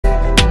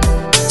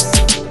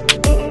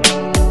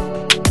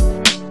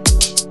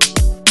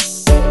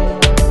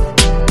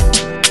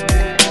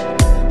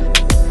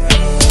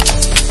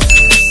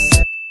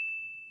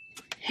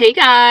Hey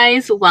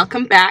guys,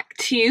 welcome back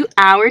to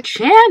our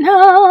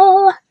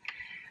channel.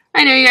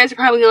 I know you guys are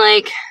probably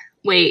like,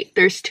 wait,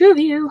 there's two of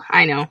you.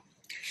 I know.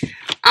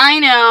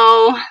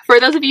 For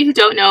those of you who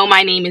don't know,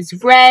 my name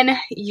is Ren.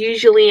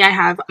 Usually I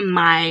have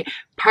my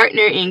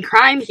partner in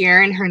crime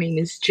here and her name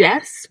is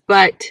Jess,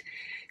 but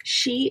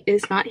she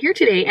is not here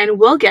today and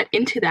we'll get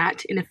into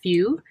that in a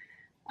few.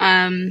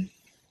 Yeah,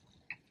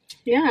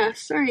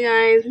 sorry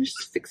guys, I'm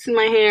just fixing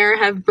my hair.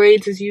 I have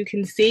braids as you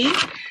can see.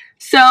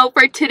 So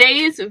for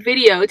today's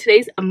video,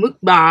 today's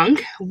mukbang,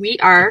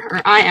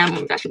 I am, oh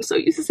my gosh, I'm so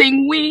used to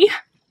saying we.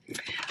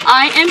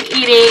 I am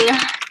eating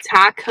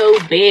Taco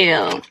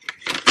Bell.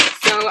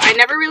 So I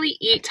never really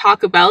eat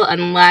Taco Bell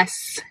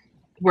unless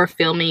we're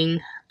filming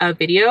a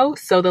video.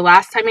 So the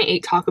last time I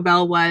ate Taco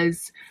Bell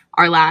was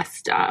our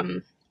last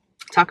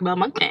Taco Bell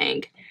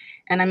mukbang.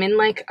 And I'm in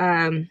like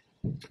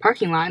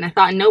parking lot and I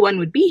thought no one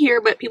would be here,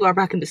 but people are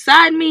parking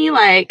beside me,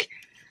 like,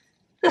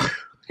 ugh.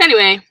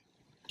 Anyway.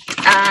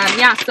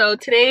 Yeah, so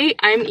today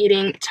I'm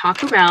eating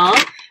Taco Bell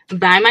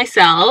by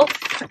myself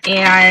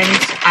and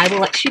I will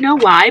let you know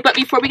why. But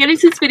before we get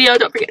into this video,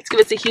 don't forget to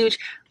give us a huge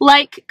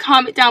like,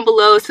 comment down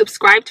below,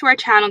 subscribe to our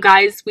channel,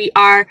 guys. We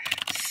are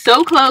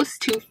so close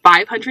to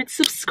 500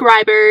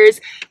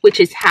 subscribers, which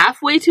is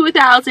halfway to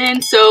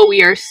 1,000. So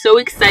we are so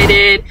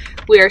excited.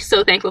 We are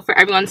so thankful for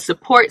everyone's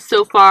support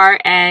so far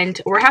and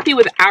we're happy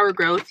with our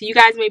growth. You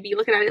guys may be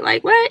looking at it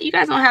like, what? You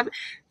guys don't have...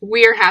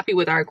 We're happy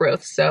with our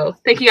growth. So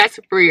thank you guys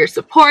for your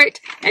support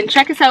and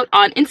check us out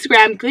on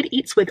Instagram,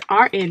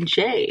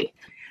 GoodEatsWithR&J.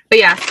 But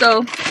yeah,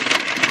 so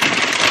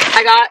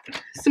I got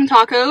some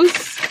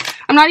tacos.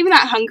 I'm not even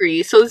that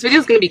hungry, so this video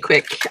is going to be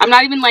quick. I'm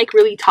not even like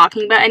really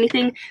talking about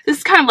anything. This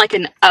is kind of like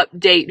an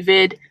update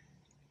vid.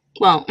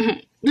 Well,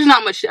 there's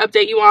not much to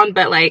update you on,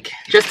 but like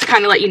just to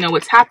kind of let you know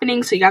what's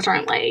happening so you guys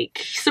aren't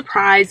like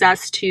surprised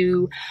as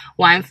to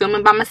why I'm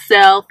filming by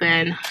myself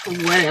and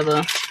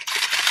whatever.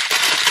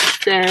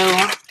 So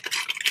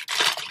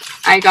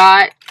I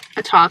got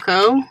a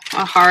taco,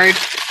 a hard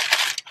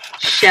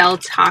shell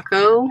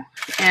taco,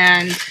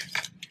 and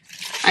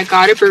I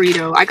got a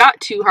burrito. I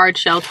got two hard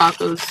shell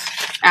tacos.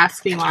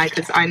 Ask me why,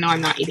 because I know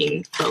I'm not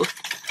eating both.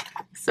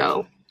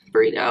 So,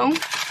 burrito.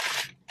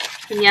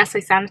 And yes,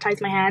 I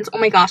sanitize my hands. Oh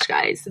my gosh,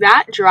 guys.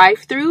 That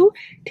drive-thru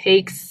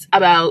takes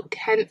about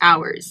 10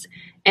 hours.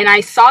 And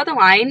I saw the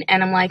line,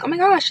 and I'm like, oh my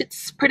gosh,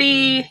 it's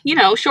pretty, you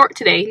know, short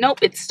today.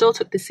 Nope, it still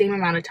took the same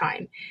amount of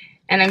time.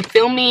 And I'm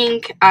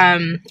filming,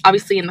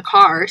 obviously in the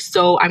car,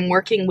 so I'm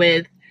working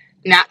with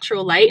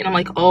natural light, and I'm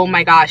like, oh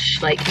my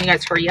gosh, like, can you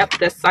guys hurry up?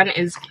 The sun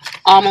is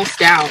almost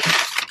down.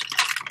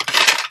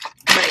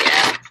 But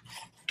yeah.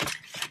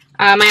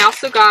 I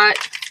also got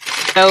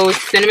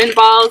those cinnamon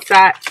balls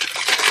that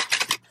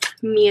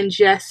me and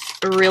Jess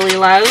really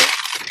love.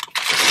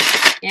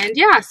 And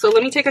yeah, so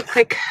let me take a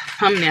quick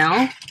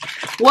thumbnail.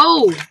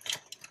 Whoa!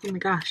 Oh my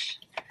gosh.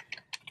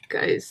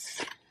 Guys.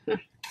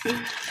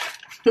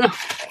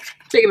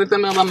 Taking the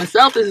thumbnail by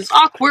myself. This is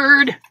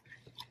awkward.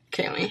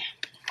 Okay, let me.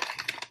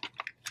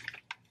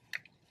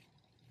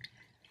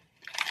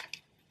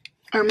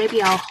 Or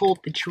maybe I'll hold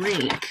the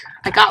drink.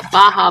 I got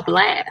Baja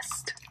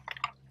Blast.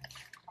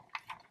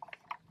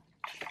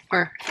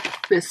 Or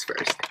this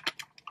first.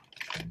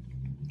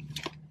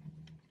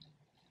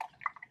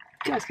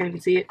 You guys can't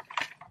even see it.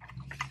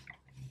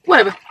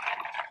 Whatever.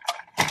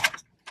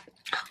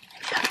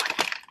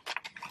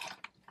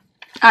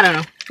 I don't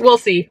know. We'll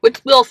see.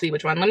 We'll see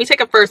which one. Let me take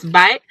a first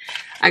bite.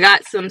 I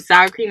got some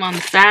sour cream on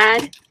the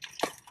side.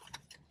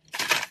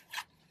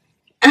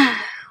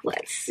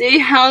 Let's see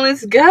how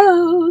this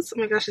goes. Oh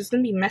my gosh, it's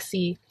gonna be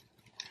messy.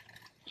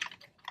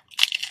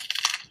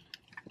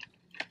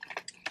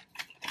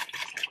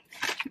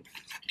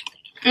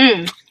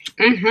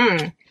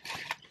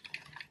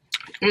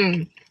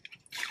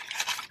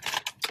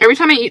 Every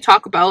time I eat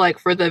Taco Bell, like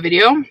for the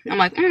video, I'm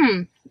like,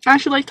 I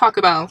should like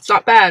Taco Bell. It's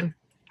not bad.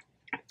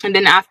 And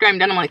then after I'm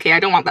done, I'm like, okay, I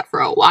don't want that for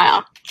a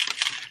while.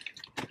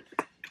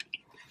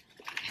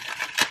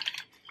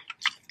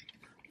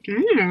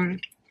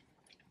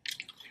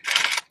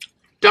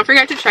 Don't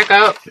forget to check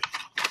out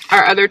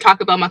our other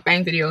Taco Bell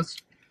mukbang videos.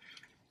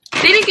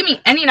 They didn't give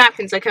me any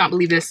napkins. I cannot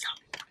believe this.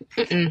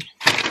 That's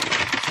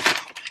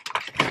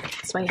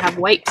why I have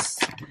wipes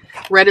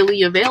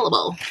readily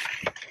available.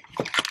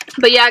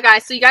 But yeah,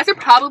 guys, so you guys are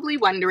probably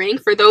wondering,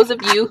 for those of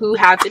you who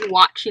have been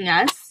watching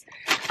us,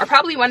 are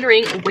probably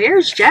wondering,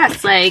 where's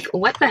Jess? Like,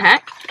 what the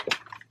heck?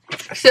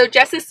 So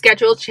Jess's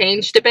schedule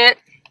changed a bit.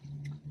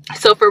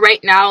 So for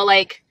right now,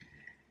 like,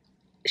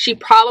 she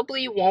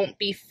probably won't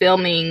be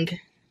filming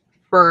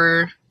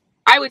for,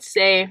 I would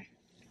say,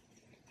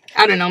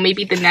 I don't know,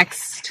 maybe the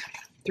next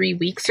 3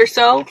 weeks or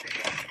so.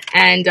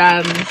 And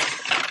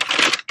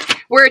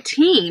we're a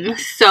team,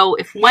 so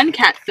if one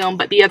can't film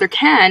but the other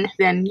can,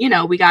 then, you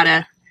know, we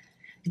gotta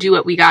do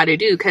what we gotta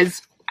do.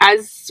 Because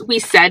as we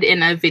said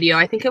in a video,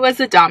 I think it was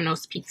a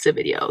Domino's Pizza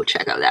video,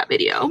 check out that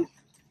video.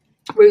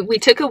 We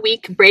took a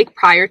week break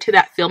prior to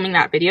that, filming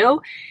that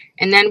video,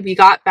 and then we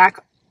got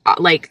back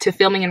like to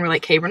filming and we're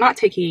like, hey, we're not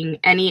taking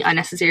any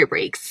unnecessary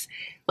breaks.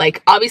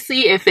 Like,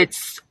 obviously if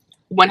it's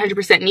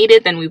 100%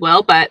 needed, then we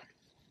will, but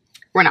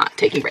we're not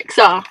taking breaks.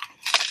 So,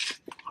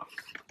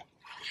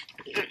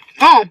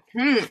 I'm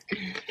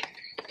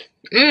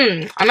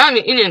not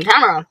even eating on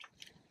camera.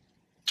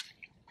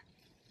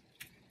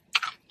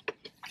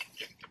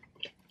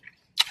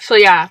 So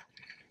yeah,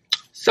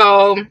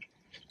 so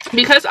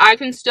because I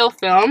can still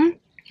film,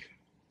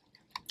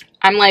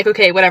 I'm like,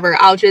 okay, whatever,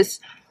 I'll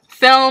just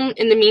film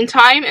in the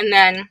meantime, and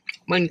then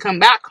when we come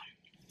back,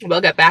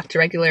 we'll get back to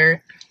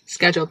regular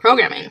scheduled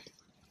programming.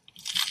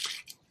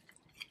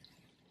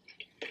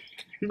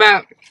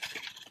 But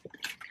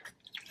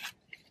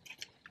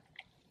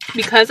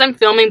because I'm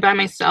filming by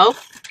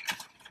myself,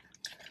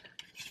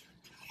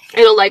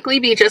 it'll likely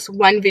be just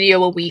one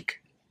video a week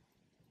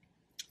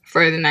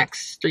for the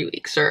next 3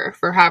 weeks, or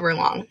for however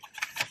long.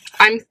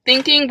 We're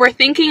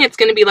thinking it's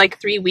going to be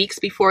like 3 weeks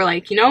before,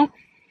 like, you know,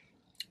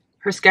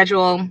 her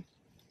schedule,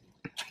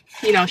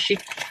 you know, she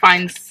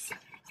finds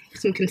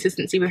some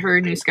consistency with her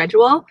new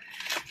schedule.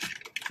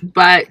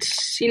 But,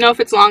 you know, if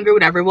it's longer,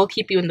 whatever, we'll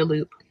keep you in the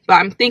loop. But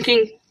I'm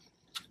thinking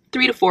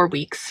 3 to 4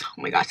 weeks.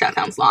 Oh my gosh, that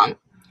sounds long.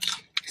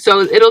 So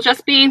it'll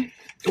just be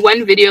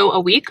one video a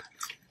week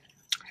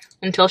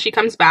until she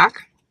comes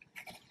back.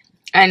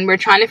 And we're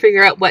trying to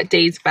figure out what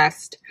day's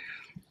best.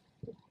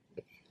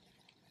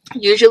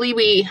 Usually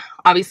we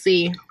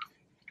obviously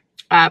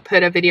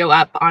put a video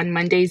up on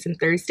Mondays and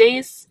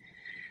Thursdays.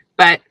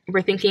 But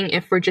we're thinking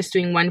if we're just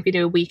doing one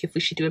video a week, if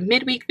we should do a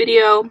midweek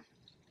video.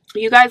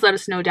 You guys let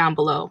us know down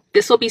below.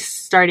 This will be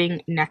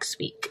starting next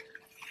week.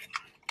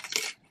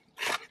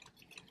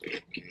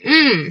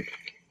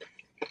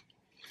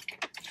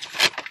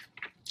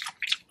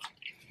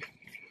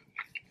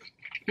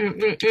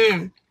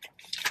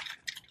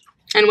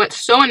 And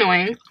what's so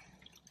annoying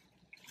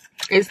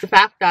is the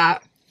fact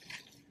that,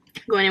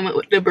 going in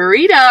with the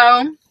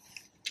burrito,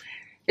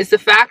 is the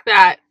fact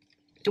that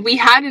we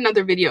had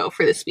another video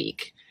for this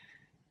week.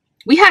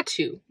 We had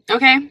two,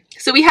 okay?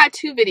 So we had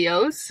 2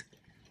 videos,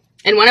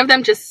 and one of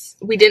them just,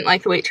 we didn't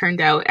like the way it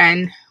turned out,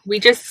 and we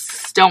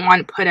just don't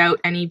want to put out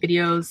any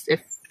videos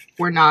if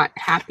we're not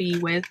happy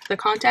with the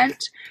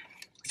content.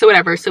 So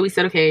whatever, so we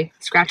said, okay,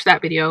 scratch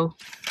that video.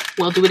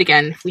 We'll do it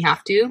again if we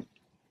have to.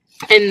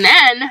 And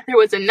then there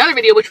was another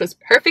video which was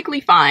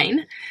perfectly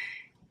fine,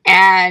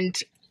 and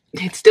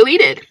it's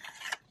deleted.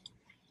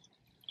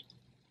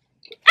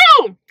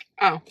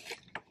 Oh.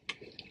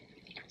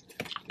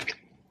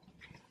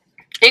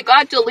 It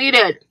got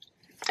deleted.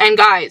 And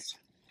guys,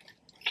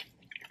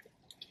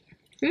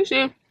 can you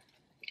see?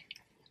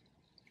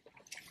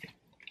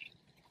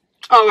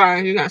 Oh,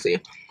 guys, you can't see.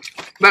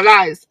 But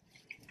guys,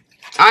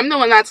 I'm the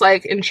one that's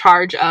like in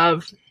charge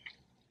of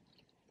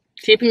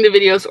keeping the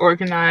videos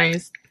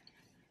organized.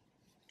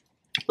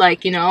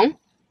 Like, you know,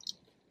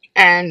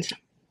 and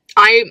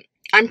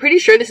I'm pretty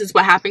sure this is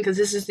what happened, because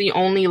this is the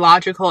only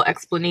logical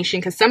explanation,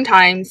 because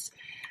sometimes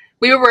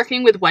we were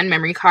working with one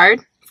memory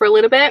card for a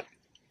little bit,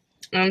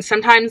 and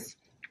sometimes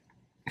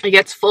it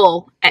gets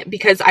full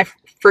because I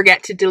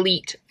forget to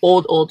delete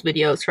old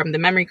videos from the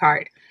memory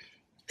card.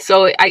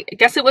 So I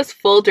guess it was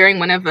full during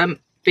one of the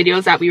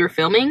videos that we were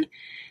filming,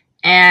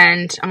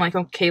 and I'm like,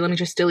 okay, let me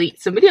just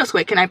delete some videos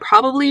quick, and I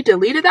probably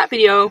deleted that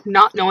video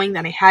not knowing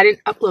that I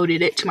hadn't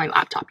uploaded it to my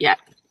laptop yet.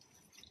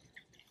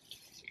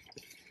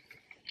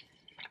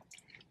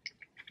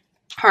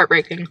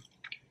 Heartbreaking.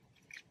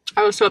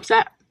 I was so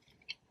upset.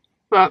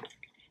 But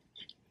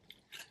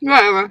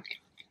whatever.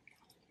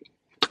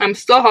 I'm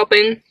still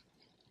hoping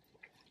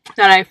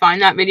that I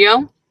find that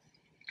video.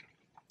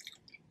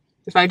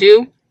 If I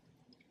do,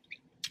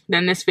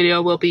 then this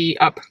video will be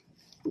up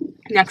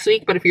next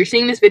week. But if you're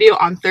seeing this video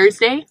on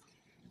Thursday,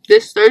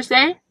 this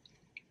Thursday,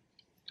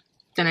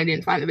 then I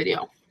didn't find the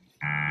video.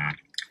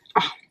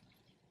 Oh.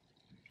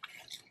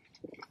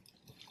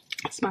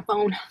 It's my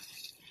phone.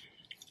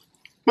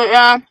 But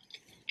yeah.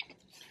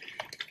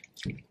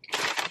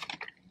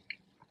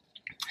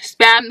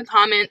 Spam the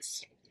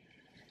comments.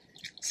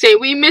 Say,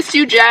 we miss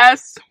you,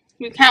 Jess.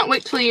 We can't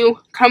wait till you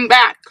come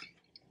back.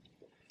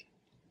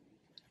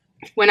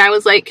 When I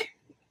was like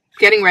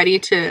getting ready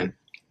to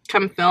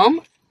come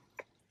film,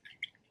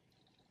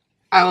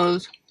 I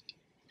was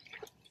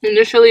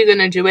initially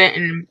gonna do it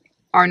in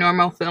our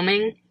normal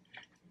filming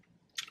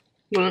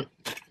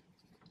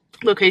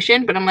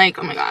location, but I'm like,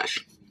 oh my gosh.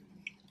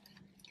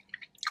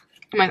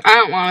 I'm like, I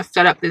don't want to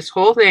set up this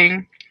whole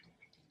thing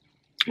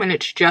when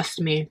it's just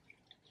me.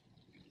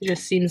 It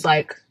just seems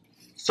like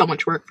so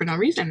much work for no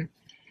reason.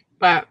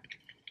 But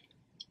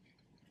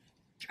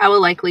I will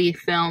likely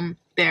film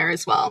there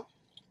as well.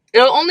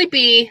 It'll only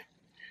be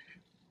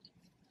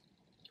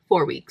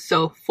 4 weeks,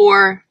 so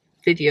 4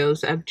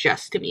 videos of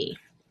just me.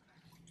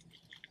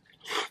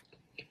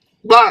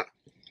 But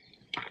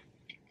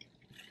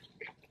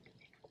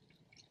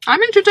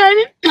I'm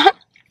entertaining.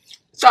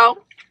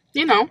 So,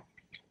 you know,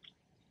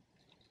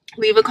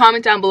 leave a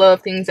comment down below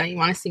of things that you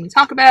want to see me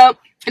talk about,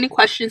 any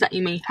questions that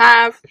you may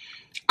have.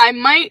 I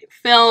might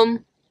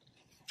film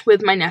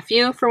with my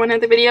nephew for one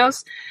of the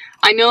videos.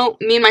 I know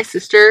me and my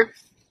sister,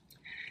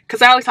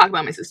 because I always talk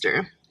about my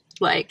sister,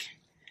 like,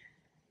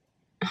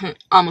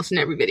 almost in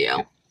every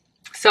video.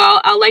 So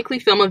I'll likely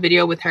film a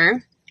video with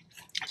her,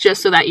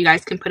 just so that you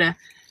guys can put a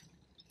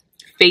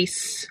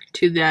face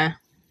to the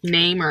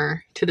name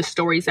or to the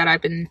stories that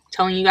I've been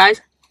telling you guys.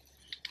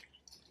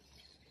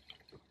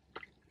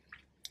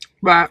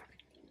 But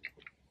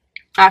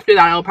after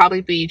that, it'll probably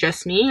be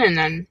just me, and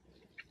then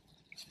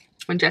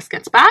when Jess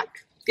gets back,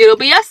 it'll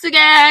be us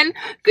again.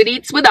 Good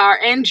Eats with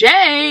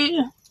R&J.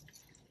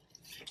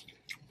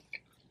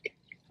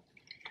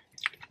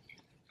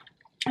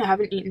 I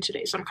haven't eaten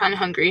today, so I'm kind of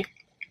hungry.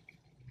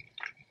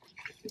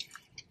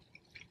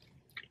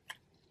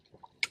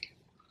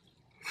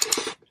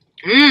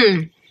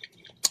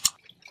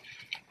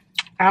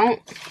 I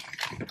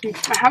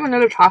have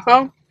another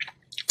taco,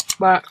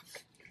 but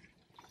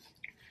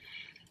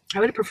I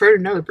would have preferred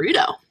another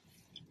burrito.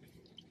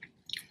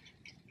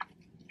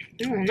 I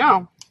don't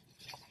know.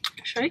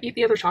 Should I eat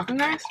the other taco,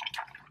 guys?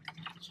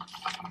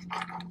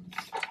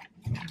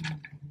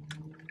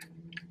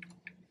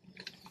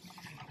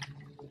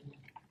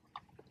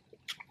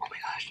 Oh my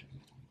gosh.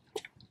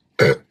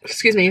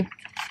 Excuse me.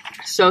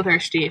 So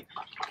thirsty.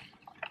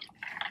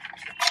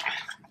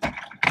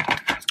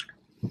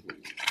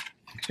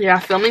 Yeah,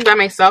 filming by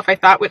myself I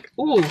thought would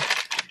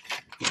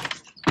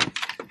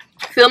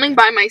filming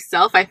by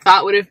myself I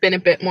thought would have been a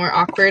bit more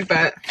awkward,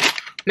 but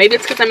maybe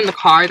it's because I'm in the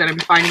car that I'm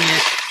finding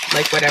it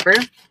like whatever.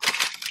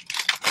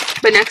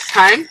 But next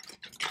time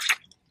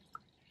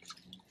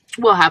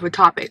we'll have a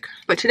topic.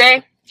 But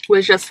today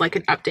was just like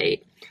an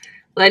update,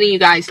 letting you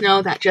guys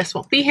know that Jess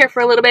won't be here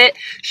for a little bit.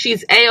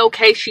 She's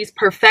a-okay, she's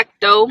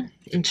perfecto.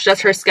 It's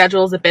just her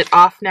schedule is a bit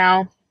off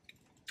now.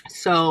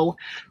 So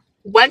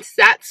once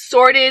that's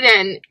sorted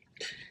and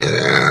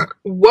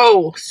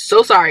whoa,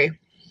 so sorry.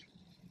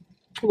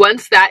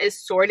 Once that is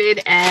sorted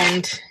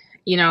and,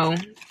 you know,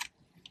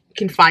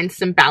 can find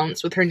some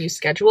balance with her new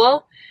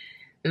schedule,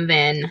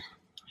 then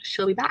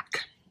she'll be back.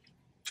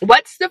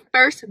 What's the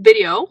first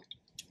video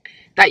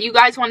that you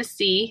guys want to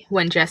see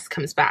when Jess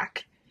comes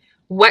back?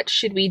 What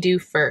should we do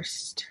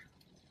first?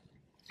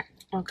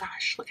 Oh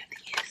gosh, look at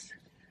these.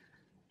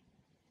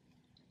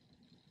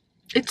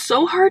 It's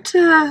so hard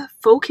to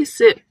focus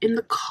it in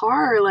the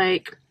car.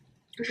 Like,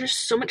 there's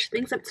just so much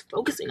things that it's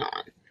focusing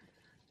on.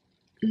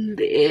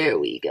 There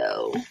we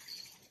go.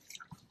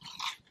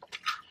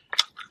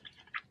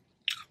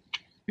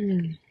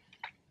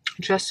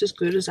 Just as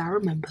good as I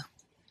remember.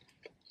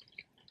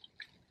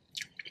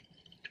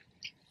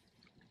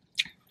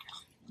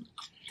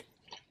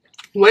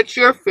 What's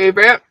your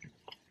favorite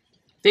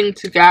thing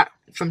to get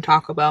from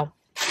Taco Bell?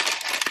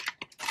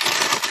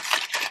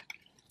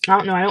 I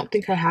don't know. I don't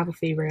think I have a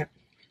favorite.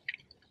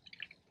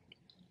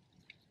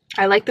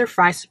 I like their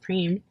fry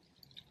supreme.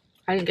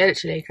 I didn't get it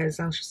today because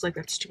I was just like,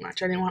 that's too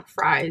much. I didn't want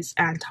fries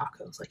and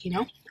tacos, like, you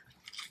know?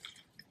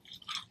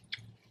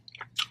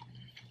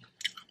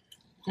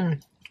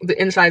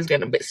 The inside's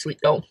getting a bit sweet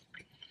though.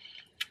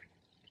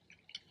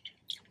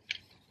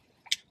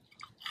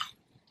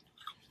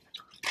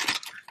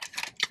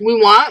 We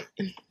want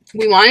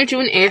to do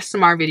an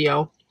ASMR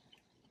video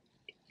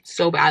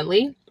so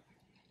badly.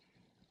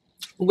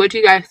 What do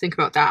you guys think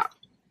about that?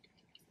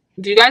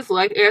 Do you guys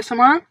like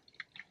ASMR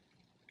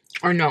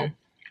or no?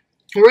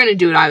 We're going to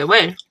do it either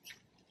way.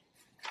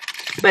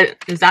 But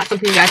is that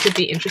something you guys would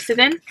be interested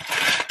in?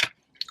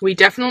 We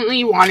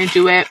definitely want to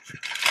do it,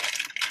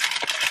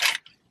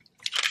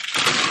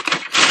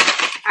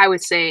 I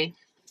would say,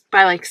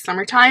 by like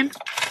summertime.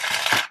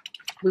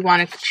 We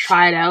want to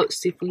try it out,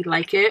 see if we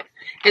like it.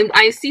 And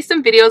I see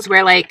some videos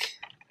where like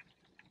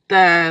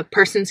the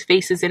person's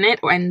face is in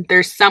it, and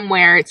there's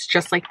somewhere it's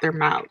just like their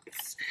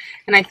mouths.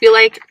 And I feel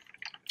like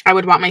I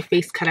would want my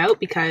face cut out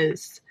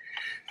because,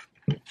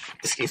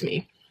 excuse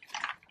me,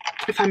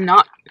 if I'm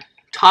not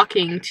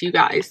talking to you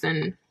guys,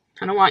 then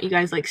I don't want you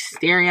guys like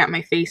staring at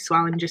my face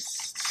while I'm just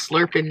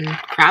slurping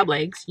crab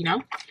legs, you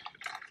know?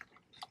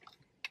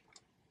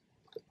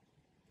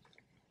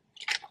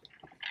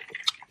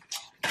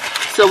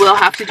 So we'll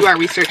have to do our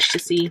research to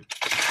see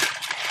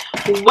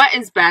what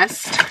is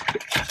best.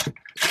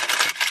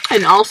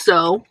 And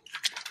also,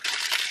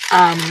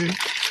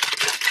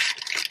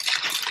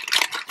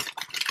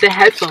 the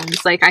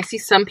headphones. Like, I see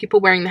some people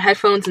wearing the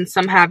headphones and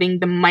some having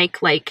the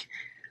mic like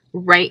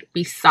right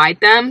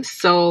beside them.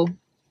 So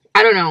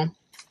I don't know.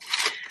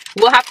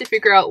 We'll have to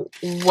figure out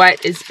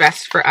what is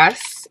best for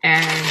us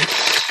and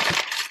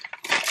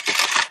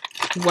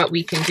what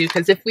we can do,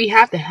 because if we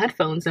have the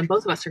headphones, then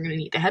both of us are going to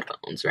need the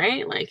headphones,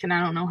 right? Like, and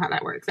I don't know how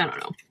that works. I don't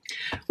know.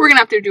 We're going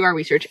to have to do our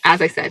research,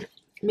 as I said.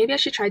 Maybe I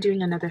should try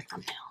doing another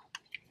thumbnail.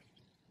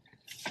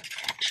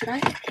 Should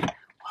I?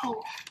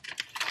 Whoa.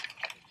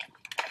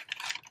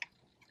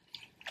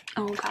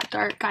 Oh, it got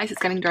dark. Guys,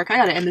 it's getting dark. I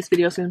gotta end this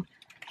video soon.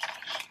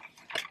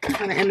 I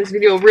gotta end this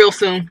video real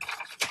soon.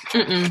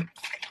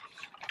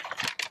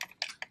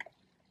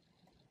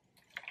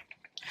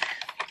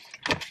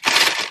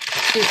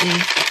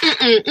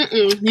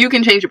 You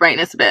can change your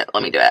brightness a bit.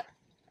 Let me do it.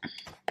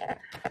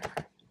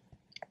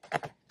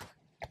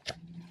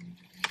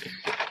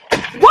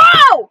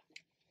 Whoa!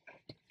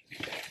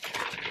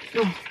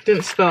 Oh,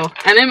 didn't spill.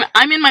 And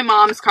I'm in my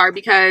mom's car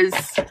because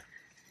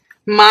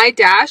my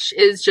dash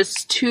is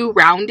just too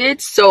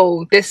rounded,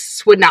 so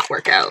this would not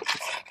work out.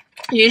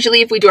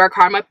 Usually if we do our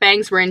car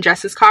mukbangs, we're in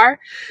Jess's car.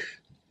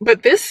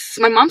 But this,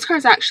 my mom's car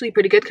is actually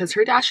pretty good because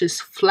her dash is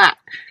flat.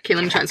 Okay,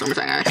 let me try this one more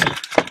time, guys.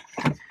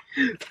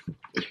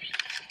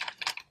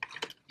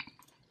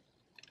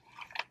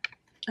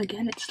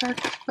 Again, it's dark,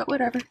 but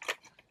whatever.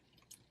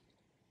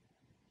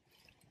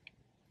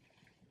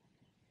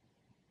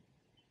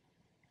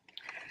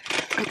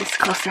 Get this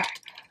closer.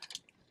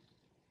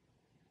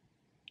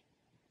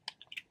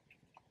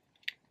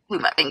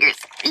 Move my fingers.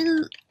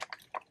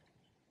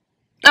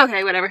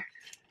 Okay, whatever.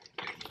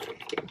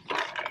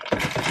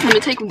 Let me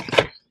take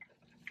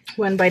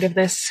one bite of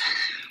this.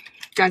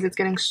 Guys, it's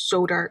getting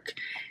so dark.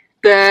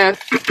 The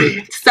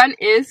sun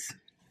is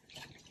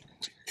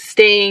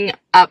staying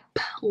up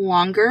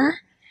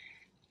longer.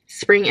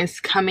 Spring is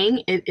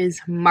coming. It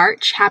is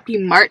March. Happy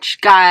March,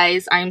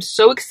 guys. I'm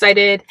so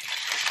excited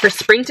for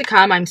spring to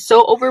come. I'm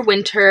so over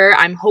winter.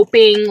 I'm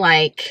hoping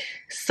like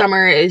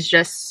summer is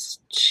just,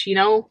 you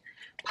know,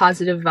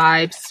 positive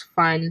vibes,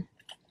 fun.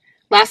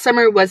 Last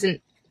summer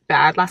wasn't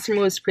bad. Last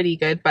summer was pretty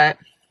good, but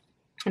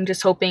I'm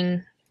just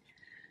hoping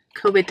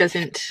COVID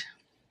doesn't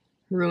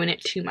ruin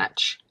it too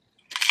much.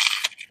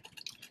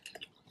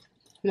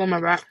 One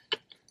more bite.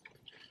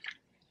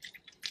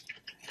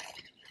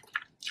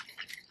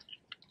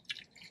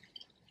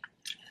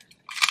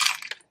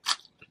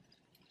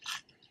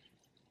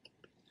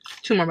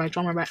 Two more bites,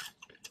 one more bite.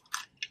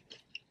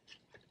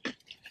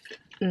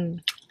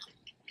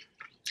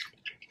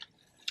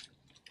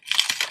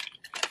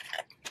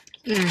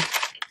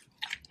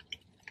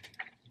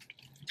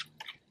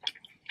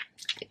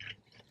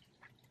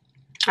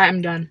 I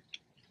am done.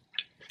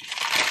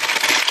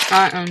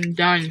 I am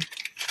done.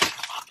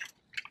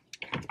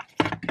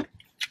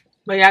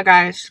 But yeah,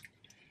 guys,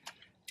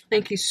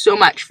 thank you so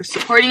much for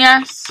supporting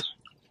us.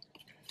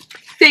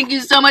 Thank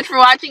you so much for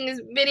watching this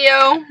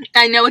video.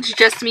 I know it's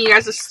just me. You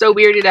guys are so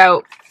weirded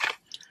out.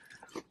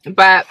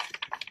 But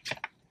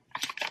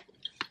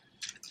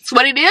it's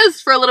what it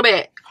is for a little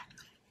bit.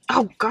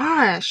 Oh,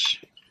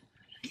 gosh.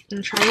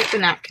 I'm trying to get the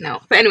napkin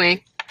out. But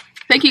anyway,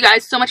 thank you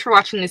guys so much for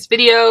watching this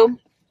video.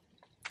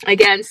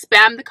 Again,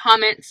 spam the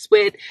comments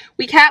with,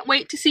 "We can't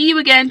wait to see you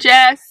again,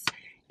 Jess."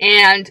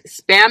 And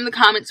spam the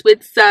comments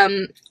with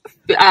some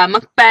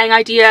mukbang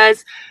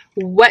ideas.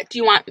 What do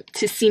you want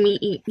to see me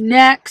eat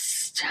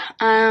next?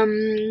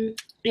 And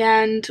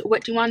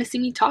what do you want to see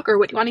me talk, or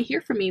what do you want to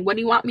hear from me? What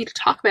do you want me to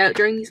talk about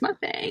during these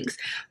mukbangs?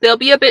 They'll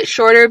be a bit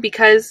shorter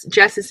because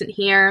Jess isn't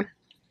here.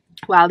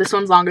 Wow, this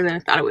one's longer than I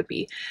thought it would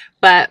be.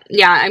 But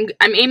yeah,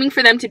 I'm aiming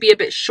for them to be a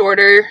bit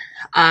shorter.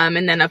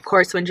 And then of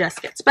course when Jess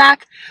gets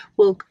back,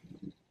 we'll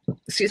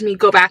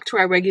go back to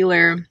our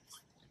regular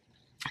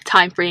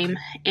time frame.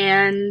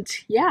 And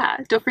yeah,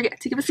 don't forget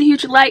to give us a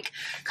huge like,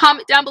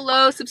 comment down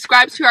below,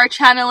 subscribe to our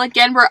channel.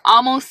 Again, we're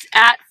almost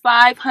at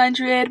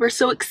 500. We're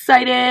so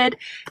excited.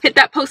 Hit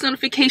that post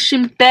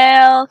notification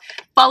bell.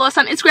 Follow us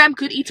on Instagram,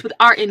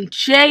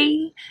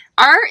 GoodEatsWithR&J.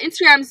 Our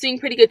Instagram is doing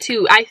pretty good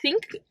too. I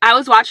think I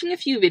was watching a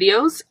few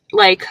videos,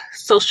 like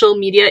social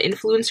media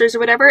influencers or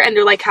whatever, and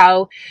they're like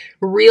how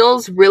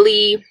reels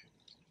really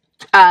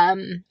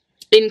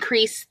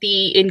increase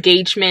the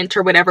engagement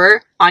or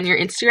whatever on your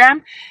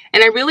Instagram.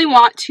 And I really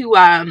want to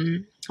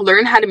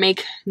learn how to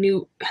make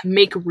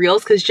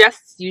reels, because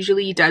Jess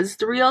usually does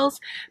the reels,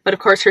 but of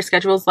course her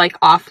schedule is like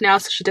off now,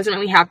 so she doesn't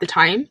really have the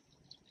time.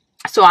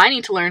 So I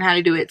need to learn how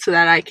to do it so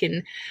that I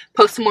can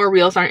post some more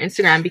reels on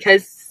Instagram,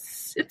 because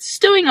it's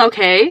doing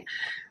okay,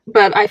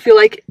 but I feel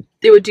like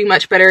it would do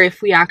much better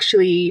if we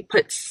actually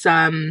put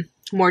some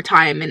more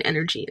time and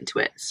energy into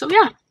it. So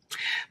yeah.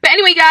 But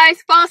anyway,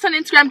 guys, follow us on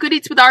Instagram,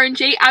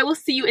 GoodEatsWithR&J. I will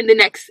see you in the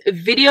next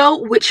video,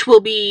 which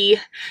will be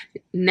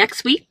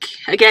next week.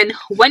 Again,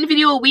 one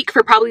video a week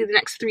for probably the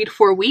next 3 to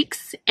 4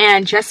 weeks.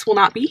 And Jess will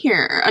not be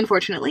here,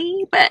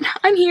 unfortunately. But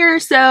I'm here,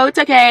 so it's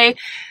okay.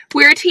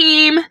 We're a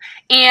team,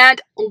 and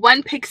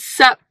one picks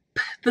up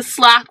the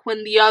slack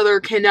when the other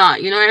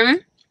cannot. You know what I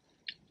mean?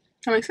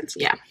 That makes sense?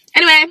 Yeah.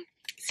 Anyway,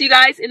 see you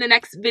guys in the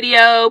next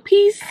video.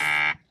 Peace.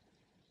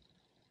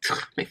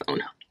 My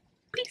phone.